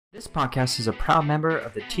This podcast is a proud member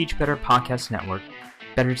of the Teach Better Podcast Network.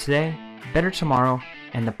 Better today, better tomorrow,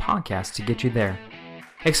 and the podcast to get you there.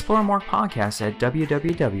 Explore more podcasts at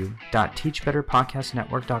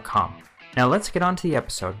www.teachbetterpodcastnetwork.com. Now let's get on to the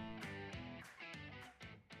episode.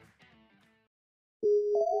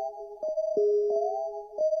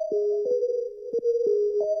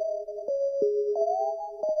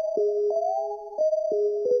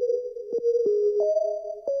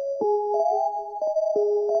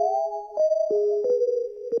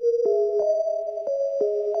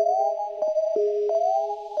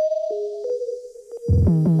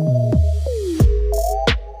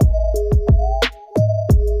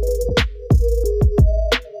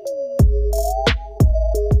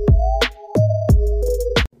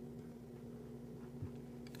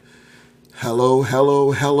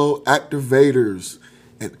 Hello, activators.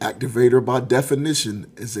 An activator, by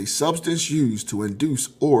definition, is a substance used to induce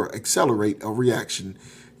or accelerate a reaction.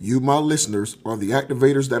 You, my listeners, are the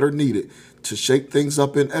activators that are needed to shake things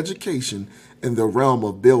up in education in the realm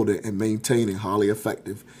of building and maintaining highly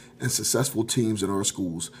effective and successful teams in our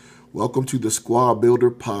schools. Welcome to the Squad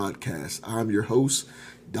Builder Podcast. I'm your host,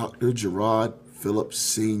 Dr. Gerard Phillips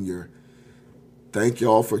Sr. Thank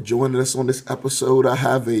y'all for joining us on this episode. I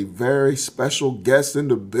have a very special guest in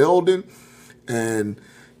the building, and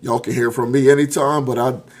y'all can hear from me anytime, but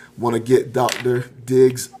I want to get Dr.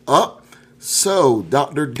 Diggs up. So,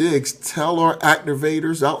 Dr. Diggs, tell our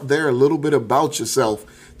activators out there a little bit about yourself.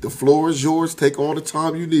 The floor is yours. Take all the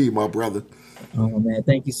time you need, my brother. Oh, man,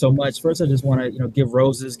 thank you so much. First, I just want to, give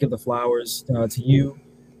roses, give the flowers to you,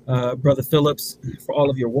 Brother Phillips, for all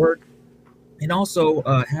of your work. And also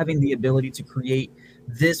having the ability to create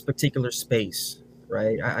this particular space,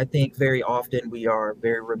 right? I think very often we are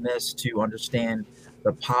very remiss to understand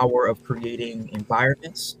the power of creating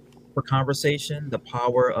environments for conversation, the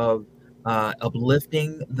power of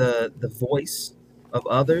uplifting the voice of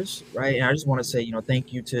others, right? And I just want to say,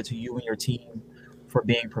 thank you to you and your team for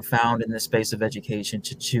being profound in this space of education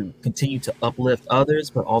to continue to uplift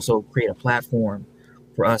others, but also create a platform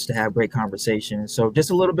for us to have great conversation. So just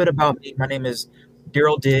a little bit about me. My name is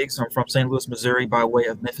Darryl Diggs. I'm from St. Louis, Missouri, by way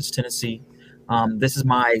of Memphis, Tennessee. This is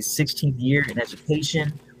my 16th year in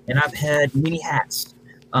education, and I've had many hats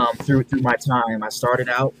through my time. I started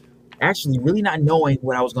out actually really not knowing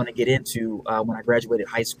what I was going to get into when I graduated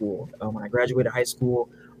high school.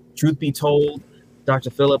 Truth be told, Dr.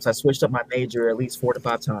 Phillips, I switched up my major at least 4 to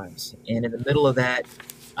 5 times. And in the middle of that,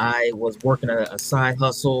 I was working a side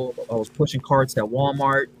hustle. I was pushing carts at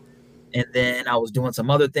Walmart. And then I was doing some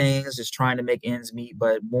other things, just trying to make ends meet,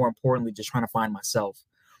 but more importantly, just trying to find myself.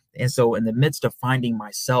 And so in the midst of finding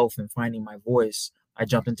myself and finding my voice, I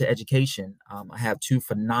jumped into education. I have 2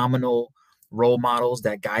 phenomenal role models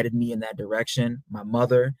that guided me in that direction. My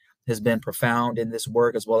mother has been profound in this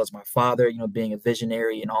work, as well as my father, being a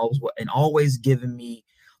visionary and always giving me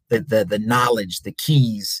the knowledge, the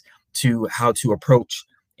keys to how to approach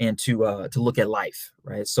and to look at life,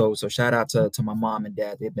 right? So shout out to my mom and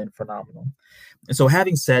dad. They've been phenomenal. And so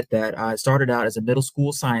having said that, I started out as a middle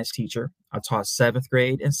school science teacher. I taught 7th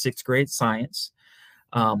grade and 6th grade science.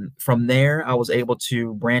 From there, I was able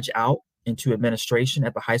to branch out into administration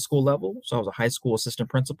at the high school level. So I was a high school assistant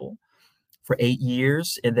principal for 8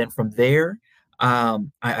 years. And then from there,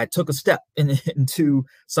 I took a step into,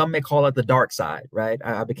 some may call it the dark side, right?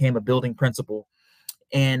 I became a building principal.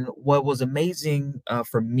 And what was amazing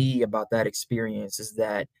for me about that experience is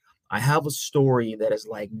that I have a story that is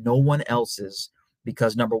like no one else's,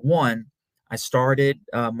 because number one, I started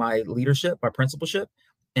my leadership, my principalship,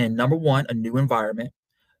 in number one, a new environment.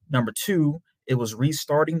 Number two, it was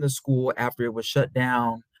restarting the school after it was shut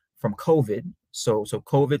down from COVID. So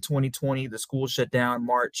COVID 2020, the school shut down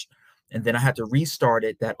March, and then I had to restart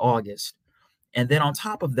it that August. And then on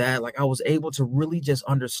top of that, I was able to really just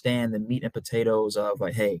understand the meat and potatoes of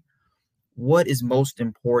hey, what is most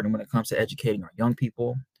important when it comes to educating our young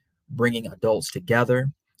people, bringing adults together,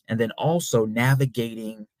 and then also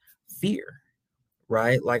navigating fear,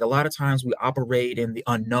 right? A lot of times we operate in the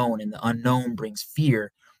unknown, and the unknown brings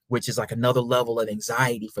fear, which is another level of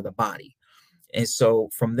anxiety for the body. And so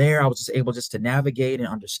from there, I was just able to navigate and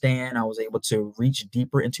understand. I was able to reach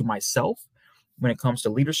deeper into myself when it comes to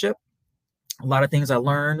leadership. A lot of things I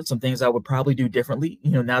learned, some things I would probably do differently,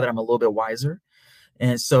 now that I'm a little bit wiser.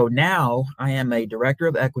 And so now I am a director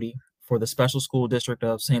of equity for the special school district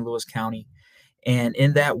of St. Louis County. And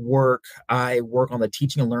in that work, I work on the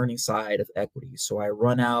teaching and learning side of equity. So I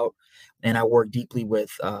run out and I work deeply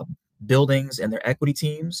with buildings and their equity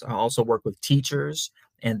teams. I also work with teachers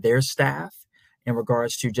and their staff. in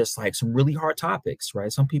regards to just like some really hard topics,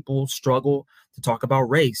 right? Some people struggle to talk about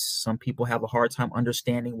race. Some people have a hard time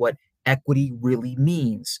understanding what equity really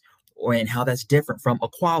means and how that's different from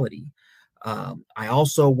equality. I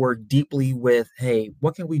also work deeply with, hey,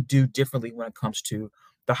 what can we do differently when it comes to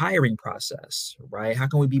the hiring process, right? How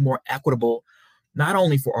can we be more equitable, not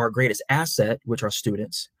only for our greatest asset, which are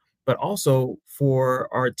students, but also for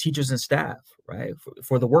our teachers and staff, right?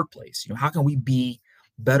 For the workplace. How can we be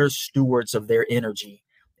better stewards of their energy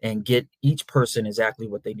and get each person exactly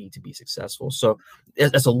what they need to be successful? So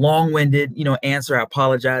that's a long-winded, answer. I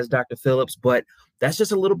apologize, Dr. Phillips, but that's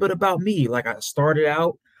just a little bit about me. Like I started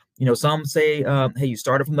out, some say, hey, you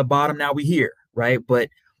started from the bottom, now we're here, right? But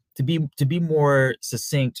to be more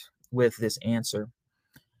succinct with this answer,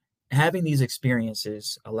 having these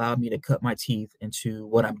experiences allowed me to cut my teeth into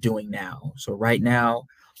what I'm doing now. So right now,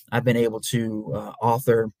 I've been able to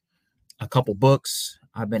author a couple books.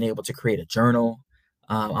 I've been able to create a journal.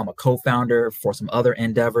 I'm a co-founder for some other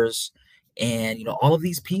endeavors. And, all of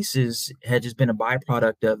these pieces had just been a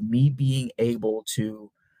byproduct of me being able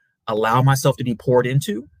to allow myself to be poured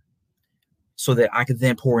into so that I could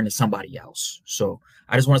then pour into somebody else. So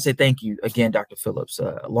I just want to say thank you again, Dr. Phillips.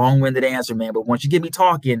 Long-winded answer, man. But once you get me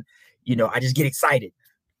talking, I just get excited.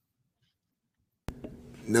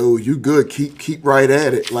 No, you good. Keep right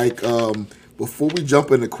at it. Like before we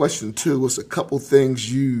jump into question 2, it's a couple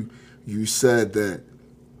things you said that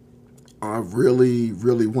I really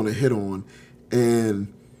want to hit on,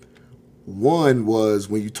 and one was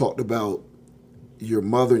when you talked about your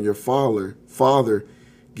mother and your father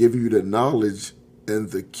giving you the knowledge and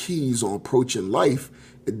the keys on approaching life,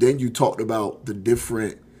 and then you talked about the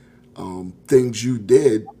different things you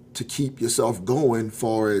did to keep yourself going,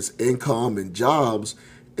 far as income and jobs.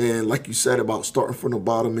 And like you said about starting from the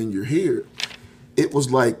bottom and you're here, it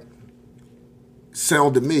was like,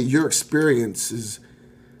 sound to me, your experiences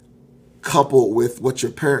coupled with what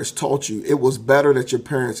your parents taught you, it was better that your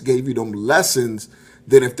parents gave you them lessons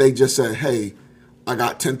than if they just said, hey, I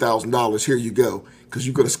got $10,000, here you go. Because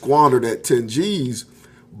you could have squandered that 10 G's,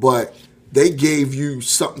 but they gave you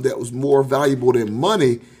something that was more valuable than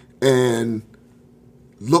money, and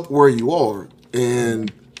look where you are.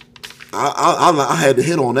 And I had to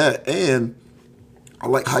hit on that. And I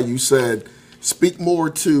like how you said, speak more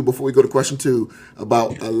to, before we go to question 2,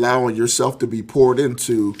 about allowing yourself to be poured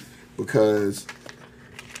into, because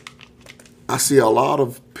I see a lot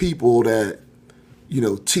of people that,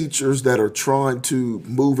 teachers that are trying to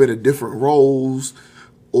move into different roles,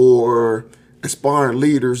 or aspiring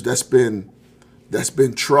leaders that's been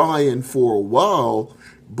trying for a while,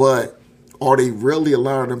 but are they really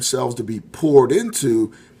allowing themselves to be poured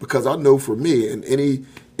into? Because I know for me, in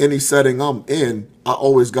any setting I'm in, I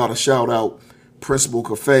always got to shout out Principal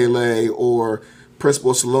Kafele or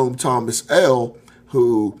Principal Salome Thomas L.,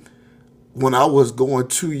 who, when I was going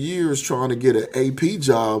 2 years trying to get an AP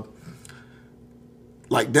job,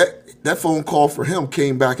 like that phone call for him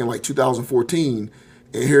came back in like 2014,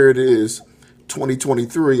 and here it is,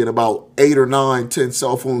 2023, and about 8 or 9, 10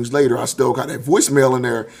 cell phones later, I still got that voicemail in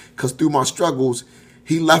there, because through my struggles,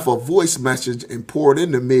 he left a voice message and poured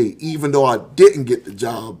into me, even though I didn't get the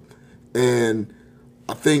job. And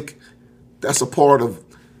I think that's a part of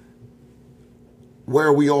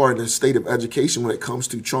where we are in the state of education when it comes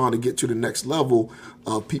to trying to get to the next level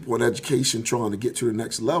of people in education, trying to get to the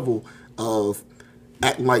next level of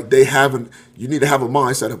acting like they haven't. You need to have a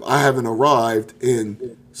mindset of, I haven't arrived,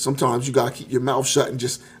 and sometimes you got to keep your mouth shut and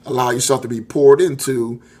just allow yourself to be poured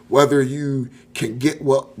into, whether you can get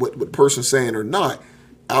what the person's saying or not.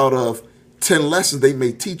 Out of 10 lessons they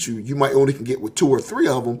may teach you, you might only can get with 2 or 3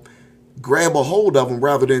 of them. Grab a hold of them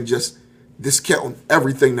rather than just discount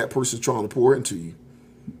everything that person's trying to pour into you.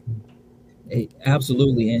 Hey,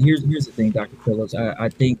 absolutely. And here's the thing, Dr. Phillips. I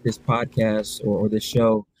think this podcast or this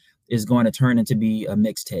show is going to turn into be a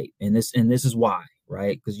mixtape, and this is why,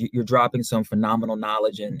 right? Because you're dropping some phenomenal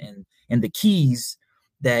knowledge and the keys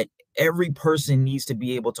that every person needs to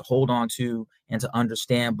be able to hold on to and to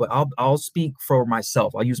understand. But I'll speak for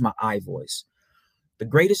myself. I'll use my I voice. The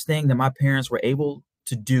greatest thing that my parents were able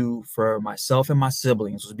to do for myself and my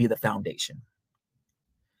siblings was be the foundation.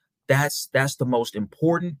 That's the most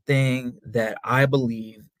important thing that I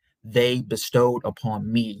believe they bestowed upon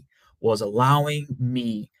me, was allowing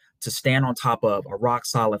me to stand on top of a rock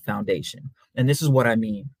solid foundation. And this is what I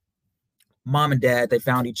mean. Mom and dad, they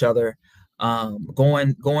found each other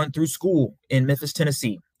going through school in Memphis,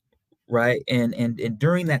 Tennessee, right? And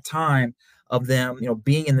during that time of them,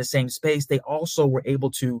 being in the same space, they also were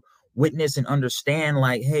able to witness and understand,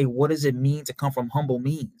 like, hey, what does it mean to come from humble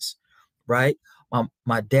means, right?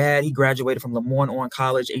 My dad, he graduated from Lemoyne-Owen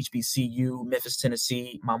College, HBCU, Memphis,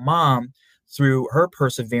 Tennessee. My mom, through her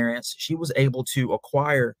perseverance, she was able to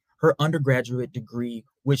acquire her undergraduate degree,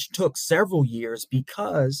 which took several years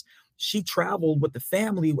because she traveled with the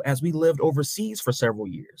family as we lived overseas for several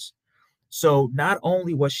years. So not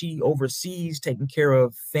only was she overseas taking care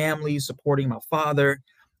of family, supporting my father,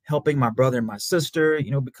 helping my brother and my sister,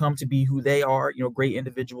 become to be who they are, great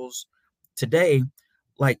individuals today,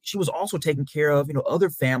 like she was also taking care of, other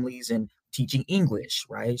families and teaching English,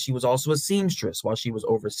 right? She was also a seamstress while she was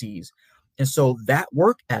overseas. And so that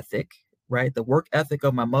work ethic, right? The work ethic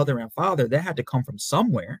of my mother and father, that had to come from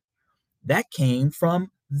somewhere. That came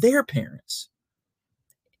from their parents.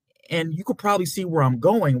 And you could probably see where I'm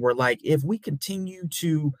going, where like if we continue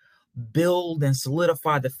to build and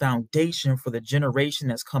solidify the foundation for the generation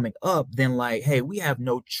that's coming up, then like, hey, we have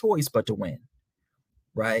no choice but to win,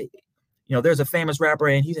 right? There's a famous rapper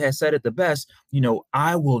and he has said it the best,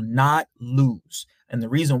 I will not lose. And the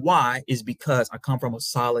reason why is because I come from a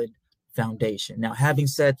solid foundation. Now, having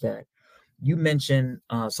said that, you mentioned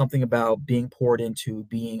something about being poured into,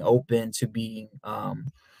 being open to being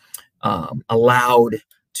allowed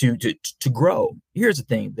to grow. Here's the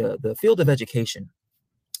thing: the field of education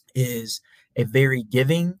is a very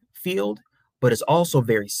giving field, but it's also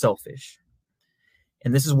very selfish.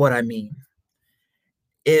 And this is what I mean.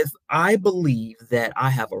 If I believe that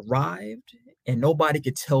I have arrived and nobody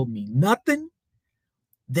could tell me nothing,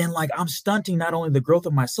 then like I'm stunting not only the growth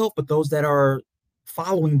of myself, but those that are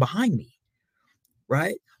following behind me,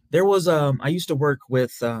 right? There was I used to work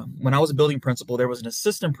with when I was a building principal, there was an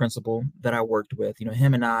assistant principal that I worked with.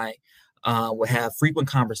 Him and I would have frequent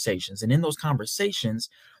conversations, and in those conversations,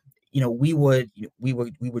 we would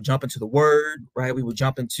jump into the word, right? We would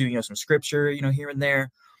jump into some scripture, here and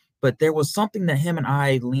there. But there was something that him and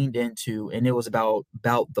I leaned into, and it was about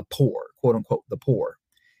the poor, quote unquote, the poor.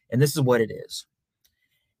 And this is what it is.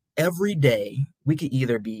 Every day, we could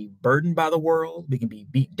either be burdened by the world, we can be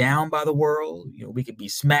beat down by the world, we could be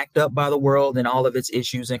smacked up by the world and all of its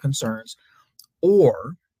issues and concerns,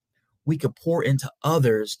 or we could pour into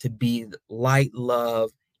others to be light,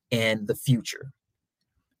 love, and the future.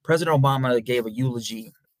 President Obama gave a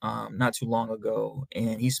eulogy not too long ago,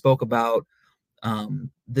 and he spoke about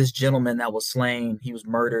this gentleman that was slain. He was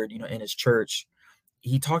murdered, in his church.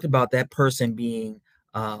 He talked about that person being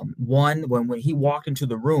one, when he walked into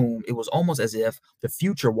the room, it was almost as if the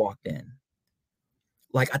future walked in.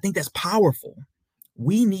 Like, I think that's powerful.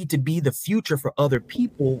 We need to be the future for other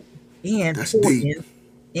people and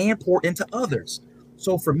pour into others.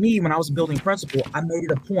 So for me, when I was a building principal, I made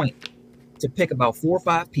it a point to pick about 4 or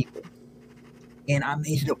 5 people, and I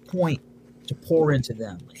made it a point to pour into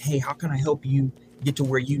them. Like, hey, how can I help you get to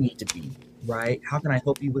where you need to be, right? How can I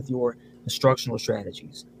help you with your instructional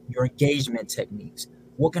strategies, your engagement techniques?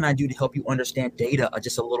 What can I do to help you understand data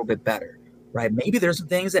just a little bit better, right? Maybe there's some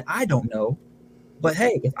things that I don't know, but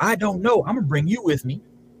hey, if I don't know, I'm gonna bring you with me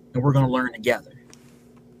and we're gonna learn together,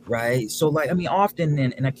 right? So like, I mean, often,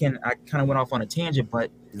 and I kind of went off on a tangent,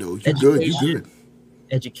 but no, you're good.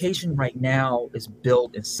 Education right now is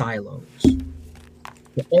built in silos.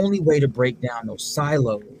 The only way to break down those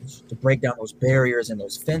silos, to break down those barriers and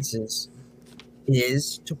those fences,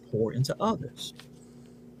 is to pour into others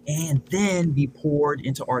and then be poured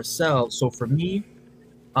into ourselves. So for me,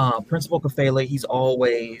 Principal Kafele, he's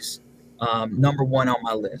always number one on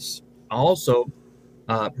my list. Also,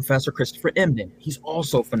 Professor Christopher Emden, he's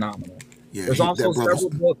also phenomenal. Yeah, there's also several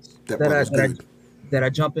books that I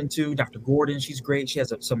jump into. Dr. Gordon, she's great. She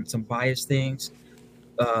has some biased things,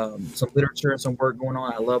 some literature and some work going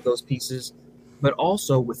on. I love those pieces. But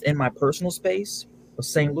also within my personal space of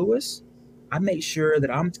St. Louis, I make sure that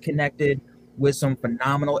I'm connected with some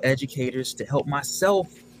phenomenal educators to help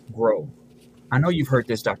myself grow. I know you've heard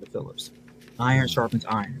this, Dr. Phillips. Iron sharpens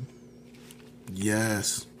iron.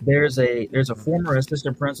 Yes. There's a former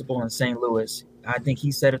assistant principal in St. Louis. I think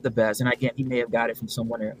he said it the best. And again, he may have got it from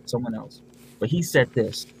someone else. But he said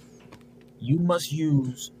this: you must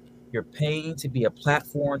use your pain to be a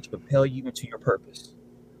platform to propel you into your purpose.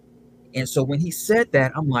 And so when he said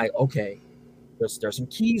that, I'm like, okay, there's some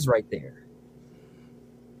keys right there.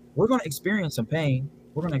 We're going to experience some pain.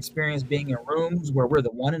 We're going to experience being in rooms where we're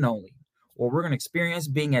the one and only, or we're going to experience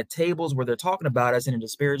being at tables where they're talking about us in a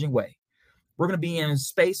disparaging way. We're going to be in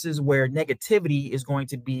spaces where negativity is going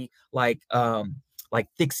to be like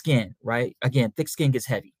thick skin, right? Again, thick skin gets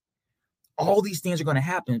heavy. All these things are going to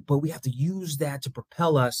happen, but we have to use that to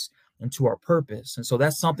propel us into our purpose. And so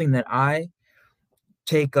that's something that I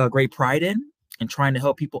take great pride in, and trying to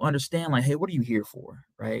help people understand, like, hey, what are you here for,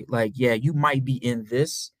 right? Like, yeah, you might be in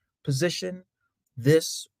this position,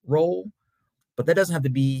 this role, But that doesn't have to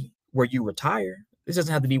be where you retire. This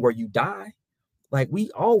doesn't have to be where you die. Like, we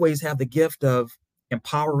always have the gift of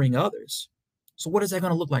empowering others. So what is that going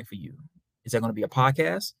to look like for you? Is that going to be a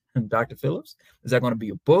podcast and Dr. Phillips? Is that going to be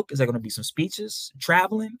a book? Is that going to be some speeches,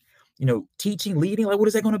 traveling, teaching, leading? Like, what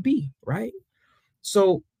is that going to be? Right.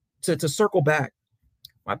 So to circle back,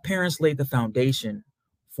 my parents laid the foundation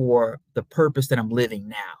for the purpose that I'm living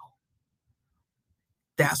now.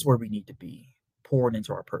 That's where we need to be, pouring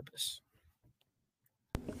into our purpose.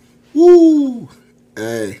 Woo!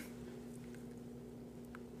 Hey.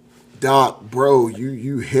 Doc, bro,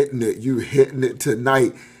 you hitting it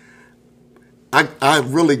tonight. I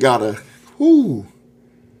really gotta,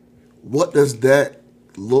 what does that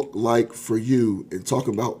look like for you in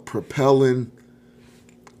talking about propelling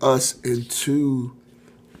us into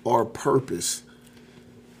our purpose?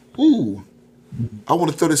 I want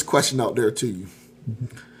to throw this question out there to you.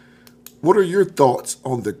 What are your thoughts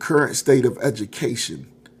on the current state of education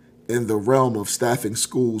in the realm of staffing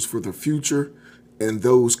schools for the future and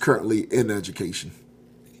those currently in education?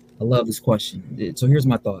 I love this question. So here's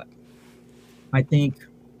my thought. I think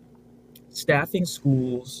staffing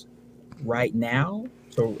schools right now,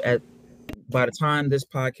 by the time this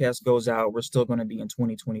podcast goes out, we're still going to be in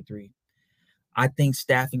 2023. I think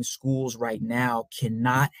staffing schools right now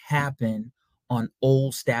cannot happen on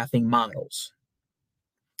old staffing models.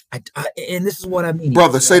 And this is what I mean.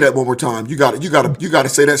 Brother, say that one more time. You got to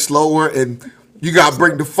say that slower, and you got to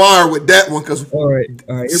bring the fire with that one. All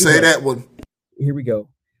right. Say that one. Here we go.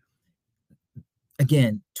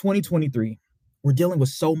 Again, 2023. We're dealing with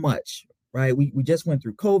so much, right? We just went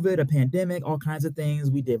through COVID, a pandemic, all kinds of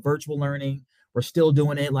things. We did virtual learning. We're still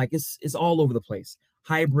doing it. Like, it's all over the place.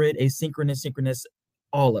 Hybrid, asynchronous, synchronous,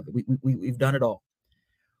 all of it. We've done it all.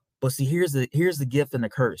 But see, here's the gift and the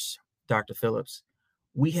curse, Dr. Phillips.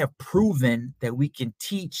 We have proven that we can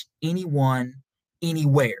teach anyone,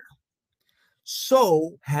 anywhere.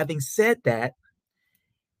 So, having said that,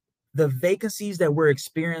 the vacancies that we're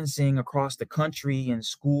experiencing across the country in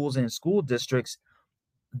schools and school districts,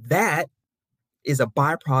 that is a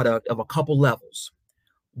byproduct of a couple levels.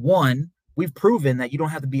 One, we've proven that you don't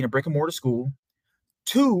have to be in a brick and mortar school.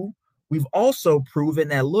 Two, we've also proven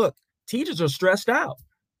that, look, teachers are stressed out.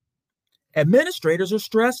 Administrators are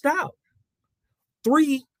stressed out.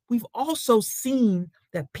 Three, we've also seen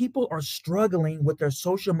that people are struggling with their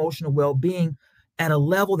social emotional well-being at a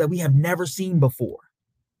level that we have never seen before.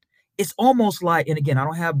 It's almost like, and again, I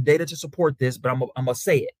don't have data to support this, but I'm going to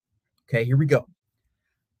say it. Okay, here we go.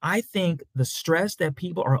 I think the stress that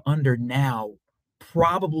people are under now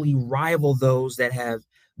probably rival those that have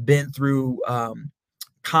been through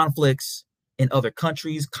conflicts in other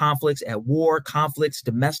countries, conflicts at war, conflicts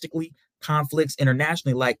domestically, conflicts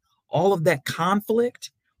internationally. Like, all of that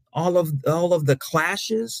conflict, all of the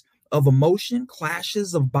clashes of emotion,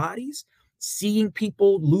 clashes of bodies, seeing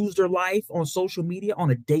people lose their life on social media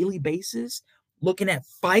on a daily basis, looking at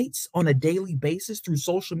fights on a daily basis through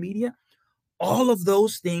social media. All of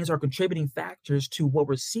those things are contributing factors to what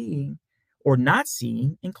we're seeing or not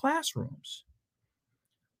seeing in classrooms.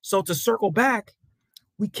 So to circle back,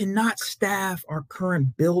 we cannot staff our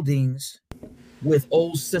current buildings with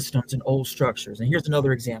old systems and old structures. And here's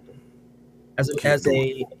another example. As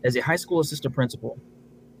a high school assistant principal,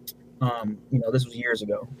 this was years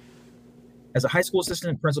ago. As a high school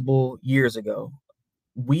assistant principal years ago,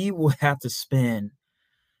 we would have to spend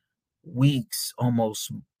weeks,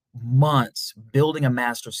 almost months, building a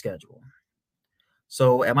master schedule.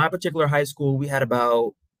 So at my particular high school, we had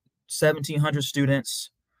about 1,700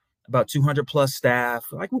 students, about 200 plus staff.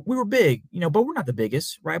 Like, we were big, but we're not the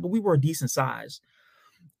biggest, right? But we were a decent size.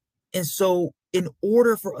 And so in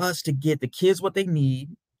order for us to get the kids what they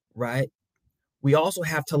need, right, we also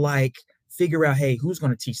have to figure out, hey, who's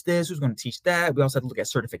going to teach this? Who's going to teach that? We also have to look at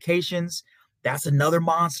certifications. That's another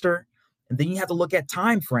monster. And then you have to look at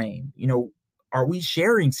time frame. Are we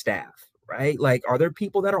sharing staff, right? Like, are there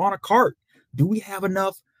people that are on a cart? Do we have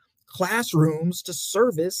enough classrooms to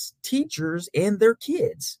service teachers and their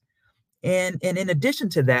kids? And in addition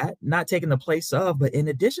to that, not taking the place of, but in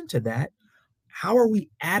addition to that, how are we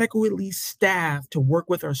adequately staffed to work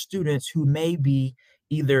with our students who may be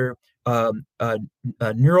either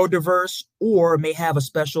neurodiverse or may have a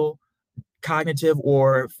special cognitive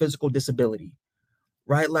or physical disability,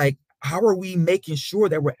 right? Like, how are we making sure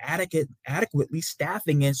that we're adequately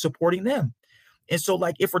staffing and supporting them? And so,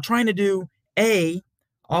 like, if we're trying to do A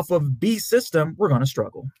off of B system, we're going to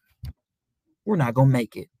struggle. We're not going to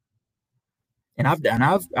make it. And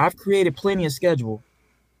I've created plenty of schedule,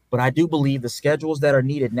 but I do believe the schedules that are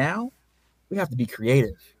needed now, we have to be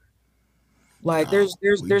creative. Like, there's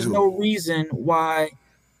no reason why,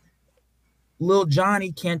 little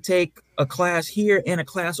Johnny can take a class here and a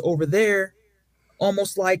class over there,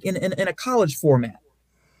 almost like in a college format.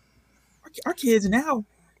 Our kids now,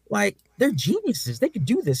 like, they're geniuses. They could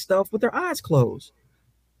do this stuff with their eyes closed.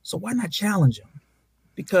 So why not challenge them?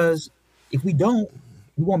 Because if we don't,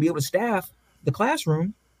 we won't be able to staff the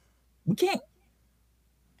classroom. We can't.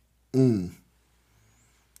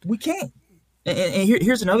 We can't. And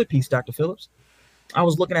here's another piece, Dr. Phillips. I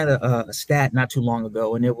was looking at a stat not too long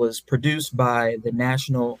ago, and it was produced by the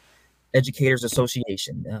National Educators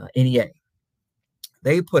Association, NEA.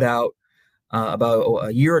 They put out about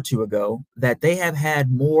a year or two ago that they have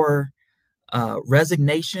had more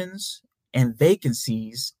resignations and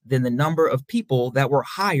vacancies than the number of people that were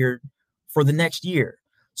hired for the next year.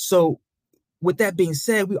 So with that being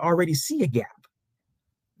said, we already see a gap.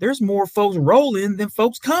 There's more folks rolling than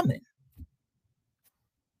folks coming.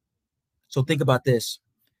 So think about this.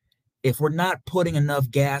 If we're not putting enough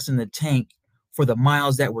gas in the tank for the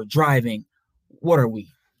miles that we're driving, what are we?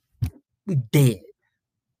 We dead.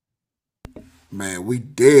 Man, we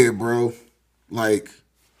dead, bro. Like,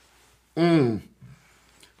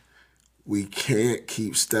 we can't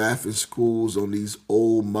keep staffing schools on these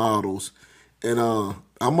old models. And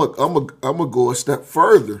I'm gonna go a step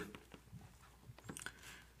further.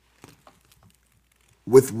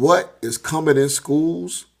 With what is coming in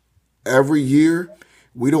schools every year,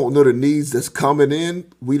 we don't know the needs that's coming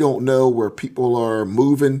in. We don't know where people are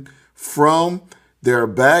moving from, their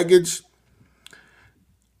baggage.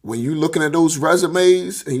 When you're looking at those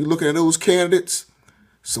resumes and you're looking at those candidates,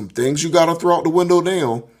 some things you got to throw out the window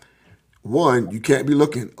now. One, you can't be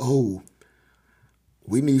looking, oh,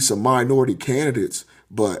 we need some minority candidates,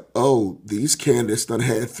 but, oh, these candidates done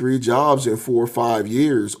had 3 jobs in 4 or 5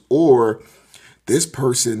 years, or this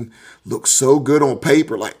person looks so good on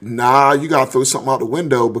paper. Like, nah, you got to throw something out the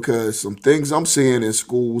window, because some things I'm seeing in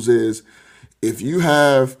schools is if you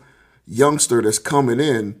have youngster that's coming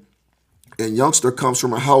in, and youngster comes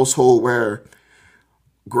from a household where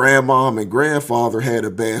grandmom and grandfather had a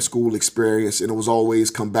bad school experience and it was always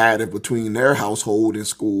combative between their household and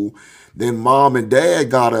school, then mom and dad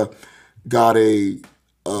got a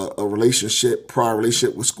relationship, prior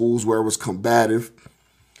relationship with schools where it was combative,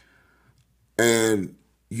 and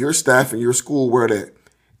your staff in your school where that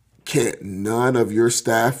can't none of your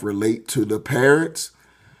staff relate to the parents,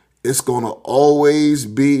 it's going to always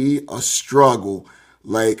be a struggle.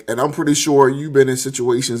 Like, and I'm pretty sure you've been in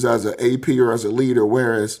situations as an AP or as a leader,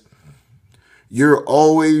 whereas you're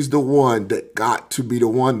always the one that got to be the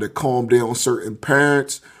one to calm down certain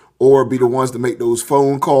parents or be the ones to make those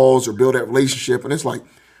phone calls or build that relationship. And it's like,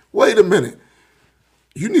 wait a minute,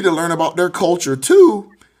 you need to learn about their culture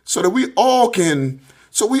too, so that we all can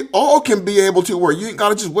be able to, where you ain't got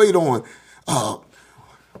to just wait on,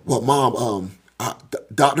 well, mom,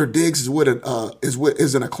 Dr. Diggs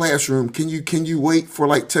is in a classroom. Can you wait for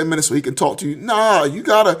like 10 minutes so he can talk to you? Nah, you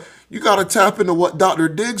gotta tap into what Dr.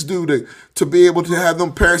 Diggs do to be able to have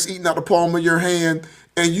them parents eating out the palm of your hand,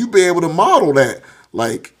 and you be able to model that.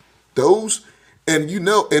 Like those, and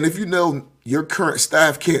if you know your current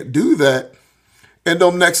staff can't do that, and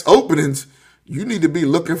those next openings, you need to be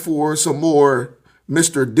looking for some more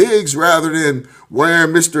Mr. Diggs rather than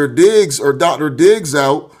wearing Mr. Diggs or Dr. Diggs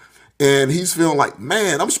out. And he's feeling like,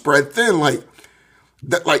 man, I'm spread thin. Like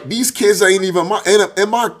that, like these kids ain't even in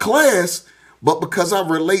my class, but because I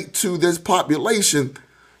relate to this population,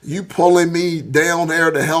 you pulling me down there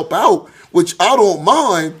to help out, which I don't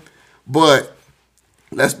mind. But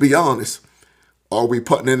let's be honest, are we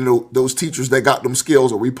putting in those teachers that got them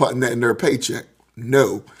skills? Are we putting that in their paycheck?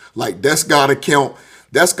 No. Like that's gotta count.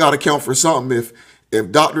 That's gotta count for something.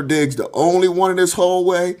 If Dr. Diggs the only one in this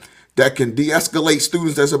hallway that can de-escalate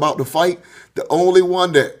students that's about to fight, the only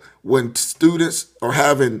one that when students are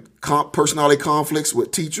having personality conflicts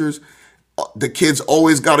with teachers, the kids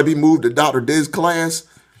always got to be moved to Dr. Diggs' class.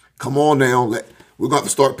 Come on now, we're going to have to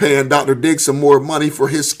start paying Dr. Diggs some more money for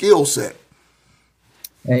his skill set.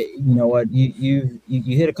 Hey, you know what? You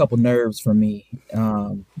hit a couple nerves for me,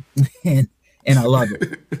 and I love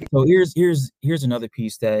it. So here's another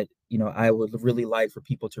piece that I would really like for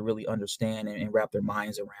people to really understand and wrap their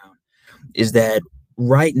minds around, is that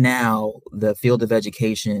right now the field of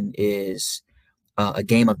education is a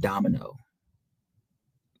game of domino.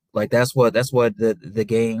 Like that's what the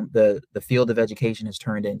game, the field of education has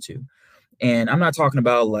turned into. And I'm not talking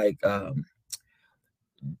about like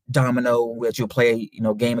domino that you'll play,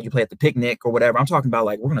 game that you play at the picnic or whatever. I'm talking about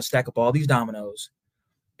like we're going to stack up all these dominoes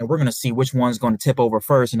and we're going to see which one's going to tip over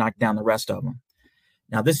first and knock down the rest of them.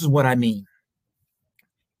 Now, this is what I mean.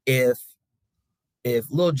 If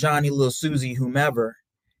little Johnny, little Susie, whomever,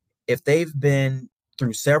 if they've been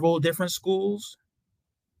through several different schools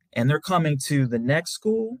and they're coming to the next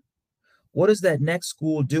school, what is that next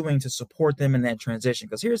school doing to support them in that transition?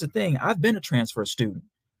 Because here's the thing, I've been a transfer student.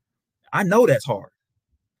 I know that's hard.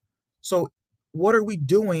 So what are we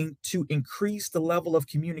doing to increase the level of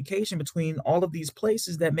communication between all of these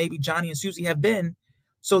places that maybe Johnny and Susie have been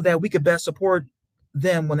so that we could best support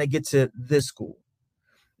them when they get to this school?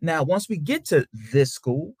 Now, once we get to this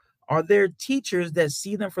school, are there teachers that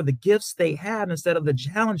see them for the gifts they have instead of the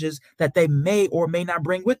challenges that they may or may not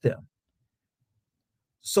bring with them?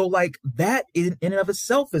 So like that in and of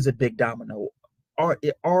itself is a big domino. Are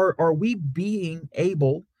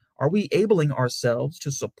we enabling ourselves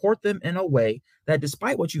to support them in a way that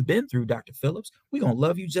despite what you've been through, Dr. Phillips, we're going to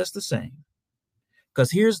love you just the same?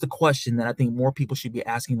 Because here's the question that I think more people should be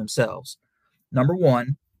asking themselves. Number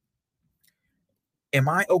one, am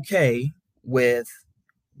I okay with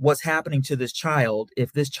what's happening to this child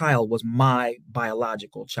if this child was my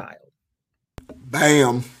biological child?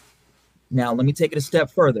 Bam. Now, let me take it a step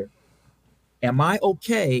further. Am I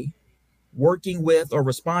okay working with or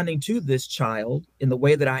responding to this child in the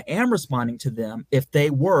way that I am responding to them if they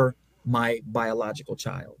were my biological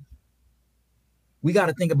child? We got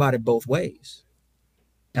to think about it both ways.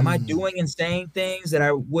 Am I doing and saying things that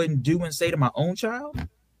I wouldn't do and say to my own child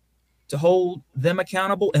to hold them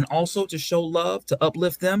accountable and also to show love, to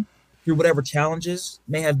uplift them through whatever challenges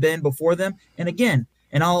may have been before them? And again,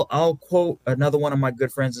 and I'll quote another one of my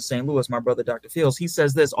good friends in St. Louis, my brother, Dr. Fields. He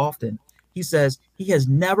says this often. He says he has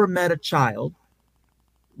never met a child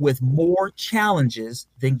with more challenges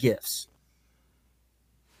than gifts.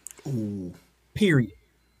 Ooh. Period.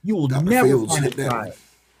 You will Dr. never Fields find a hit that. child.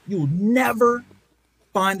 You will never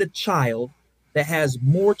find a child that has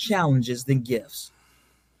more challenges than gifts,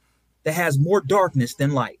 that has more darkness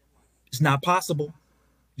than light. It's not possible.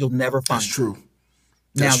 You'll never find That's it. true.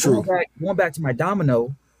 Now, That's true. going back to my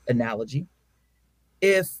domino analogy,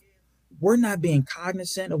 if we're not being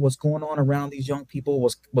cognizant of what's going on around these young people,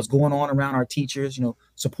 what's going on around our teachers,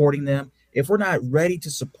 supporting them, if we're not ready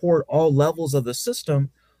to support all levels of the system,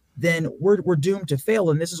 then we're doomed to fail.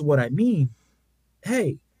 And this is what I mean.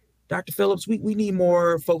 Hey, Dr. Phillips, we need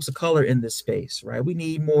more folks of color in this space, right? We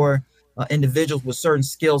need more individuals with certain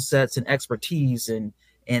skill sets and expertise and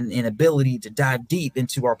ability to dive deep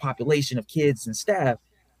into our population of kids and staff.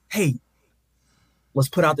 Hey, let's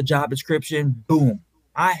put out the job description. Boom.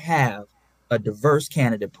 I have a diverse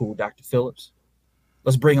candidate pool, Dr. Phillips.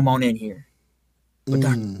 Let's bring them on in here. But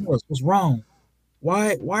Dr. Phillips, what's wrong?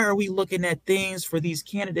 Why are we looking at things for these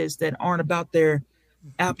candidates that aren't about their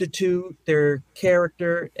aptitude, their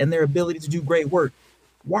character, and their ability to do great work?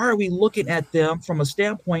 Why are we looking at them from a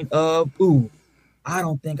standpoint of, I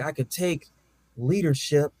don't think I could take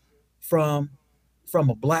leadership from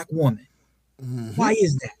a Black woman? Why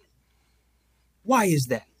is that? Why is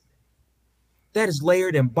that? That is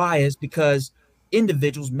layered and biased because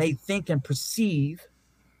individuals may think and perceive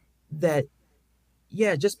that,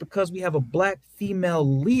 just because we have a Black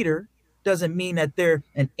female leader doesn't mean that they're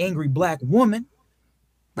an angry Black woman.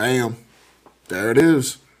 Bam. There it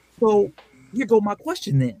is. So here go my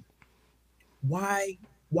question then. Why,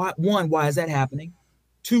 one, why is that happening?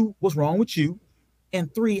 Two, what's wrong with you?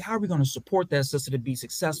 And three, how are we going to support that sister to be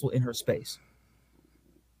successful in her space?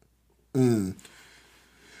 You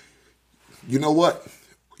know what?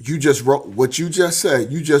 What you just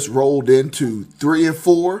said, you just rolled into 3 and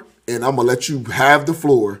 4, and I'm going to let you have the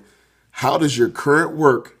floor. How does your current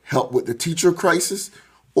work help with the teacher crisis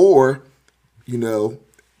or,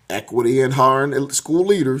 equity and hiring school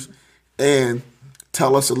leaders? And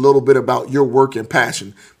tell us a little bit about your work and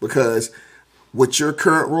passion, because with your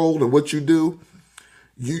current role and what you do,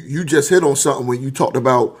 you just hit on something when you talked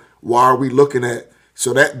about why are we looking at,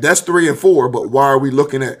 so that's 3 and 4, but why are we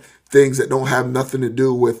looking at things that don't have nothing to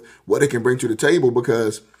do with what it can bring to the table?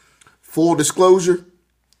 Because full disclosure,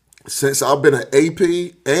 since I've been an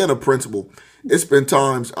AP and a principal, it's been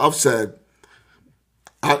times I've said,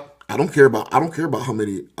 I don't care about how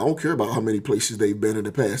many places they've been in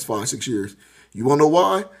the past 5-6 years. You want to know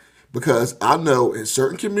why? Because I know in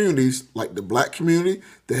certain communities, like the Black community,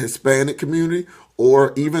 the Hispanic community,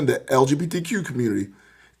 or even the LGBTQ community,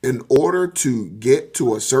 in order to get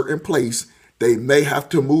to a certain place, they may have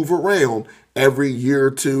to move around every year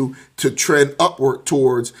or two to trend upward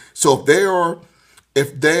towards. So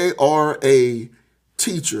if they are a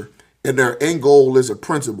teacher and their end goal is a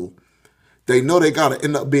principal, they know they got to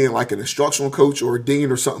end up being like an instructional coach or a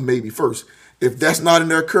dean or something maybe first. If that's not in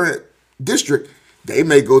their current district, they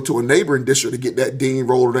may go to a neighboring district to get that dean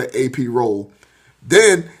role or that AP role.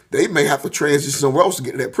 Then they may have to transition somewhere else to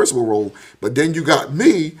get that principal role. But then you got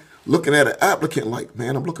me, looking at an applicant like,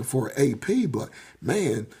 man, I'm looking for an AP, but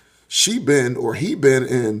man, she been or he been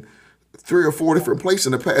in 3 or 4 different places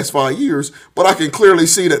in the past 5 years, but I can clearly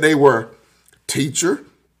see that they were teacher,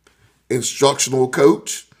 instructional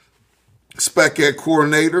coach, spec ed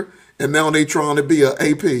coordinator, and now they trying to be an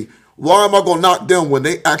AP. Why am I going to knock them when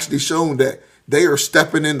they actually shown that they are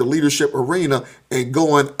stepping in the leadership arena and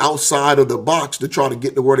going outside of the box to try to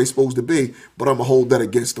get to where they're supposed to be? But I'm going to hold that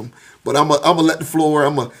against them. But I'm going to let the floor,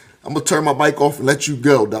 I'm going to turn my mic off and let you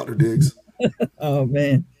go, Dr. Diggs. Oh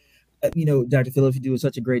man, Dr. Phillips, you do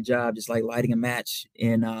such a great job, just like lighting a match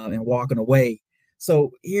and walking away.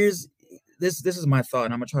 So here's this is my thought,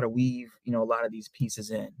 and I'm gonna try to weave a lot of these pieces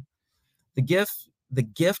in. The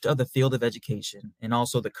gift of the field of education, and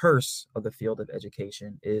also the curse of the field of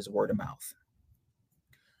education, is word of mouth.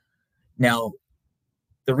 Now,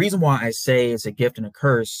 the reason why I say it's a gift and a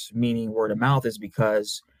curse, meaning word of mouth, is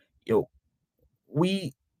because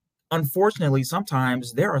we unfortunately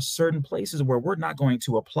sometimes there are certain places where we're not going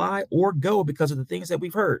to apply or go because of the things that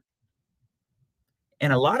we've heard.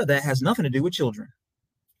 And a lot of that has nothing to do with children.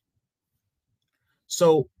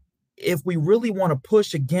 So if we really want to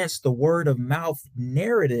push against the word of mouth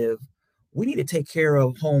narrative, we need to take care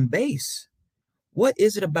of home base. What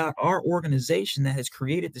is it about our organization that has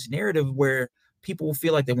created this narrative where people will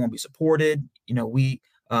feel like they won't be supported?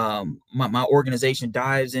 My organization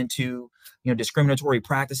dives into discriminatory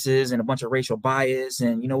practices and a bunch of racial bias,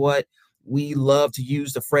 and we love to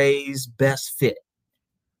use the phrase best fit.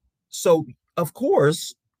 So of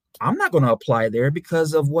course I'm not going to apply there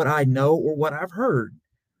because of what I know or what I've heard,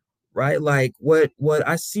 right? Like what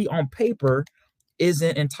I see on paper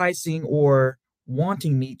isn't enticing or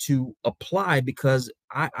wanting me to apply because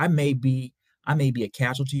I may be a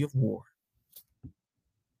casualty of war.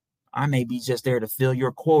 I may be just there to fill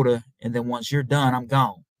your quota, and then once you're done, I'm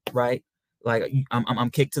gone, right? Like I'm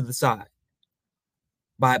kicked to the side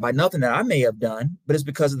by nothing that I may have done, but it's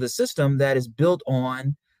because of the system that is built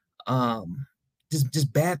on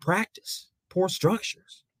just bad practice, poor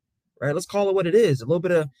structures, right? Let's call it what it is: a little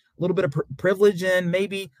bit of privilege and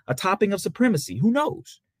maybe a topping of supremacy. Who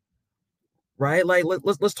knows, right? Like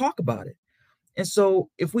let's talk about it. And so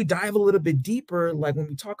if we dive a little bit deeper, like when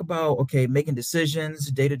we talk about, okay, making decisions,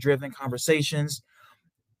 data-driven conversations,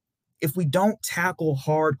 if we don't tackle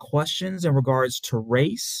hard questions in regards to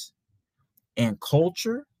race and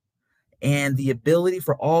culture and the ability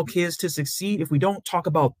for all kids to succeed, if we don't talk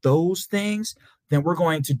about those things, then we're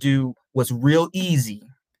going to do what's real easy.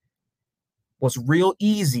 What's real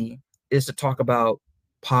easy is to talk about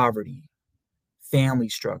poverty, family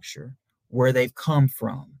structure, where they've come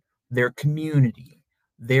from, their community,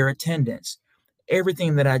 their attendance.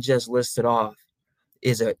 Everything that I just listed off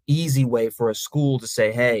is an easy way for a school to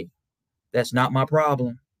say, hey, that's not my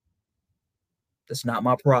problem. That's not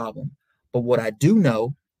my problem. But what I do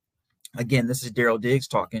know, again, this is Darryl Diggs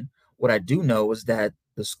talking. What I do know is that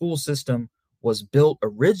the school system was built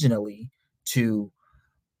originally to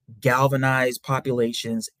galvanize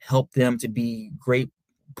populations, help them to be great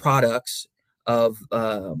products of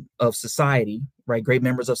society, right? Great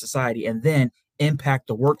members of society, and then impact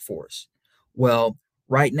the workforce. Well,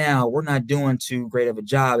 right now we're not doing too great of a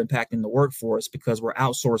job impacting the workforce because we're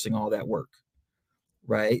outsourcing all that work,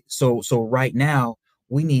 right? So right now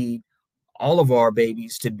we need all of our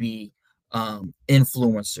babies to be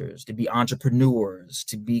influencers, to be entrepreneurs,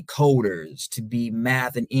 to be coders, to be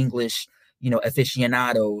math and English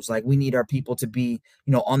aficionados. Like we need our people to be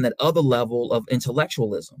on that other level of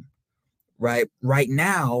intellectualism. Right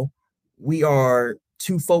now, we are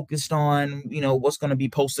too focused on, what's going to be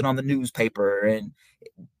posted on the newspaper,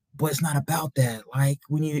 but it's not about that. Like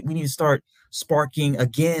we need to start sparking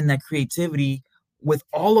again that creativity with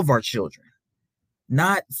all of our children,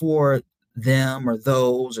 not for them or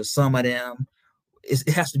those or some of them. It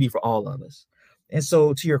has to be for all of us. And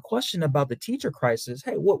so to your question about the teacher crisis,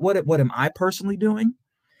 hey, what am I personally doing?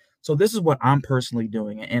 So this is what I'm personally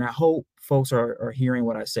doing, and I hope folks are hearing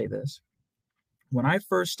what I say this. When I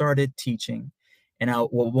first started teaching,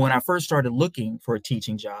 when I first started looking for a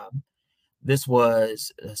teaching job, this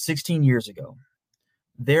was 16 years ago.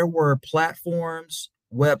 There were platforms,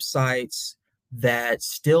 websites that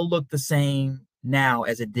still look the same now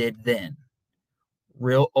as it did then.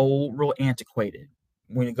 Real old, real antiquated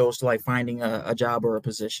when it goes to like finding a job or a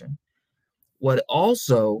position. What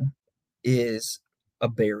also is a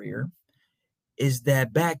barrier is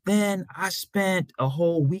that back then I spent a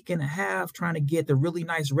whole week and a half trying to get the really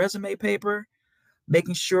nice resume paper,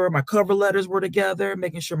 making sure my cover letters were together,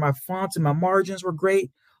 making sure my fonts and my margins were great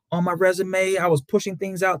on my resume. I was pushing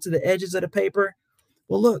things out to the edges of the paper.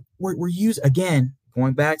 Well, look, we're using, again,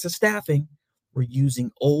 going back to staffing, we're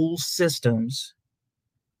using old systems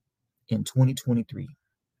in 2023.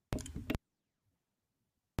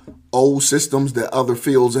 Old systems that other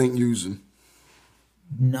fields ain't using.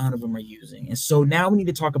 None of them are using. And so now we need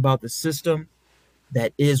to talk about the system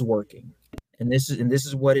that is working. And this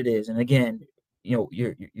is what it is. And again,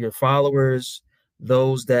 your followers,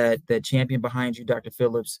 those that champion behind you, Dr.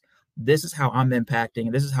 Phillips, this is how I'm impacting,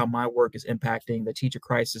 and this is how my work is impacting the teacher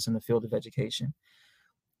crisis in the field of education.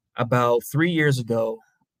 About 3 years ago,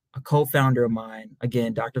 a co-founder of mine,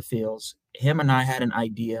 again, Dr. Fields, him and I had an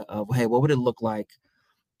idea of, hey, what would it look like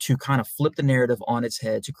to kind of flip the narrative on its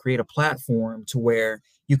head, to create a platform to where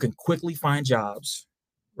you can quickly find jobs,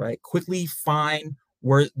 right? Quickly find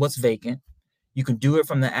what's vacant. You can do it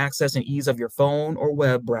from the access and ease of your phone or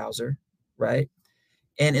web browser, right?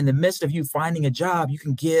 And in the midst of you finding a job, you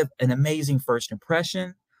can give an amazing first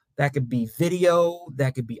impression. That could be video,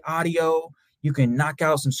 that could be audio. You can knock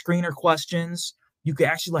out some screener questions. You can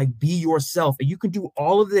actually like be yourself. And you can do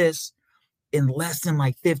all of this in less than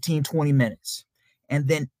like 15, 20 minutes. And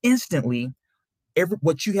then instantly,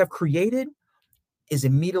 what you have created is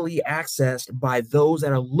immediately accessed by those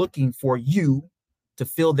that are looking for you to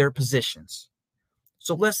fill their positions.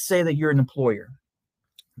 So let's say that you're an employer.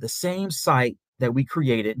 The same site that we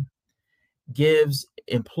created gives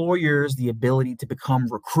employers the ability to become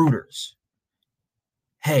recruiters.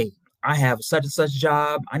 Hey, I have such and such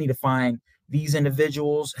job. I need to find these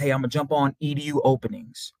individuals. Hey, I'm going to jump on EDU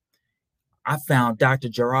openings. I found Dr.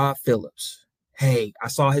 Darryl Phillips. Hey, I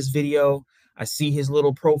saw his video. I see his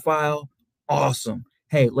little profile. Awesome.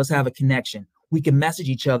 Hey, let's have a connection. We can message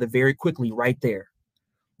each other very quickly right there.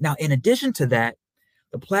 Now, in addition to that,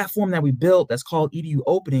 the platform that we built that's called EDU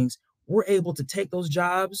openings, we're able to take those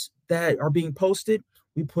jobs that are being posted.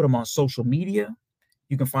 We put them on social media.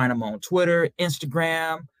 You can find them on Twitter,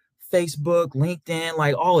 Instagram, Facebook, LinkedIn,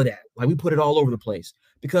 like all of that. Like we put it all over the place.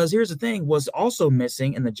 Because here's the thing, what's also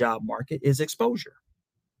missing in the job market is exposure.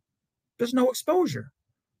 There's no exposure,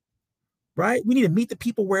 right? We need to meet the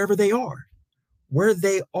people wherever they are. Where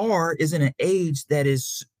they are is in an age that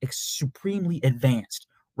is supremely advanced.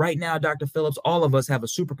 Right now, Dr. Phillips, all of us have a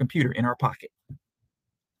supercomputer in our pocket.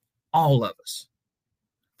 All of us.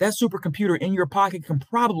 That supercomputer in your pocket can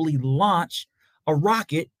probably launch a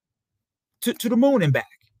rocket to the moon and back.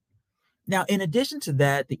 Now, in addition to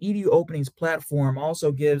that, the EDU openings platform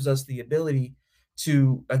also gives us the ability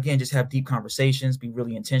to, again, just have deep conversations, be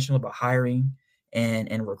really intentional about hiring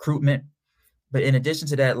and recruitment. But in addition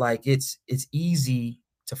to that, like it's easy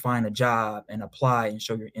to find a job and apply and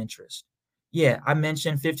show your interest. Yeah, I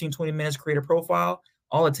mentioned 15, 20 minutes, create a profile.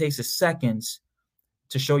 All it takes is seconds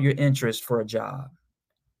to show your interest for a job.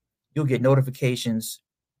 You'll get notifications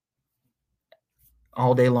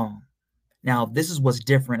all day long. Now, this is what's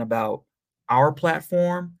different about our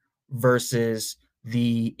platform versus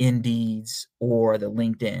the Indeeds or the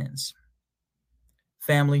LinkedIns.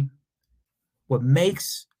 Family, what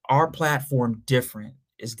makes our platform different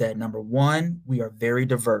is that, number one, we are very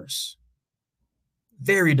diverse.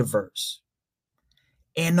 Very diverse.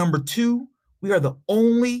 And number two, we are the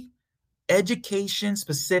only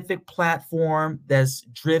education-specific platform that's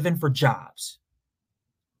driven for jobs.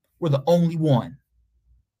 We're the only one.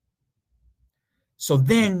 So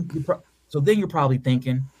then you're probably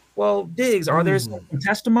thinking, well, Diggs, are there some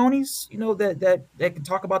testimonies, that can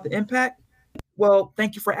talk about the impact? Well,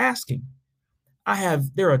 thank you for asking.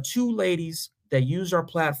 There are two ladies that used our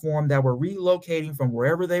platform that were relocating from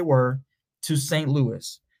wherever they were to St.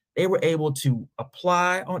 Louis. They were able to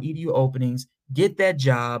apply on EDU openings, get that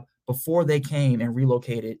job before they came and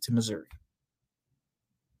relocated to Missouri.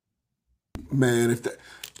 Man, if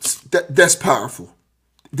that's powerful.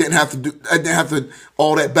 Didn't have to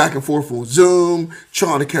all that back and forth on Zoom,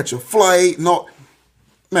 trying to catch a flight. No,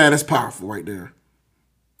 man, that's powerful right there.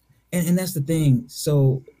 And that's the thing.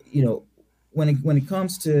 So, when it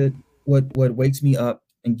comes to what wakes me up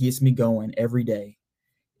and gets me going every day,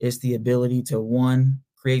 it's the ability to, one,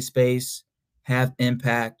 create space, have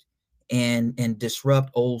impact, and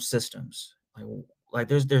disrupt old systems. Like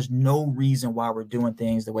there's no reason why we're doing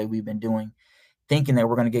things the way we've been doing, thinking that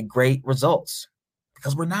we're going to get great results,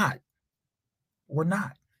 because we're not. We're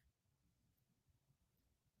not.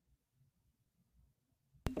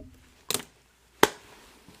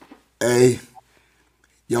 Hey,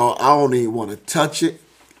 y'all, I don't even want to touch it.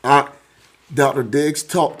 Dr. Diggs,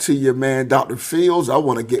 talk to your man, Dr. Fields. I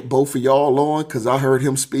want to get both of y'all on because I heard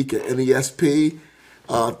him speak at NESP.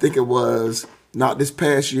 I think it was not this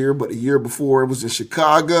past year, but the year before. It was in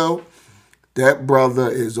Chicago. That brother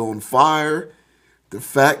is on fire. The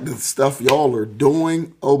stuff y'all are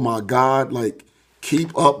doing, oh my God, like,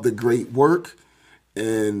 keep up the great work.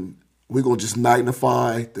 And we're going to just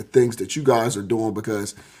magnify the things that you guys are doing,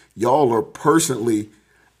 because y'all are personally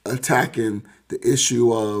attacking the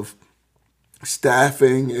issue of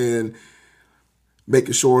staffing and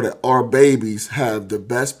making sure that our babies have the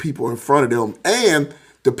best people in front of them and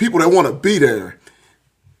the people that want to be there.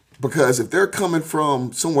 Because if they're coming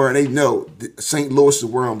from somewhere and they know St. Louis is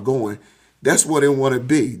where I'm going, that's where they want to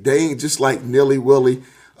be. They ain't just like nilly-willy,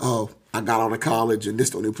 oh, I got out of college and this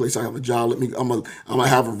is the only place I have a job. I'm gonna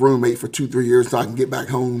have a roommate for 2-3 years so I can get back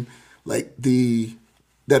home. Like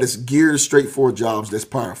that is geared straight for jobs that's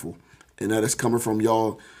powerful. And that is coming from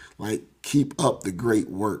y'all. Like, keep up the great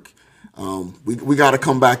work. We got to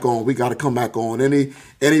come back on. We got to come back on.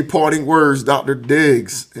 Any parting words, Dr.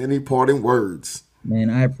 Diggs? Any parting words?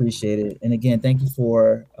 Man, I appreciate it. And again, thank you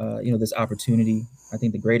for this opportunity. I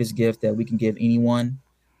think the greatest gift that we can give anyone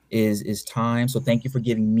is time. So thank you for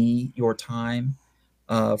giving me your time,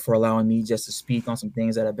 for allowing me just to speak on some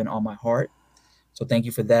things that have been on my heart. So thank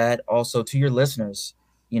you for that. Also, to your listeners,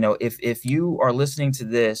 if you are listening to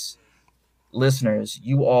this, listeners,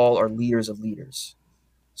 you all are leaders of leaders.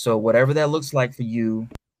 So whatever that looks like for you,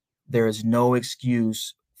 there is no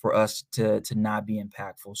excuse for us to not be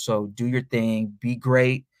impactful. So do your thing, be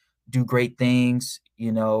great, do great things.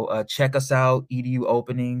 Check us out, EDU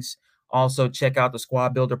openings. Also check out the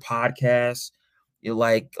Squad Builder podcast.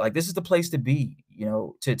 Like this is the place to be.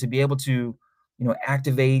 To be able to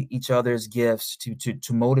activate each other's gifts,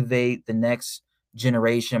 to motivate the next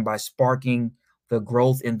generation by sparking the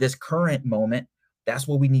growth in this current moment. That's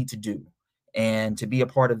what we need to do. And to be a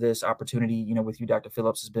part of this opportunity, with you, Dr.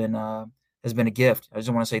 Phillips, has been a gift. I just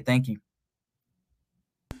want to say thank you.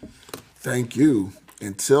 Thank you.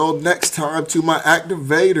 Until next time, to my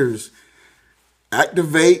activators,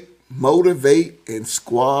 activate, motivate, and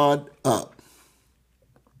squad up.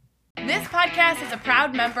 This podcast is a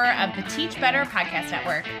proud member of the Teach Better Podcast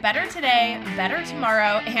Network. Better today, better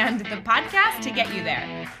tomorrow, and the podcast to get you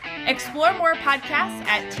there. Explore more podcasts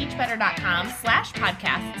at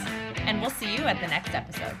teachbetter.com/podcasts, and we'll see you at the next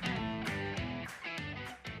episode.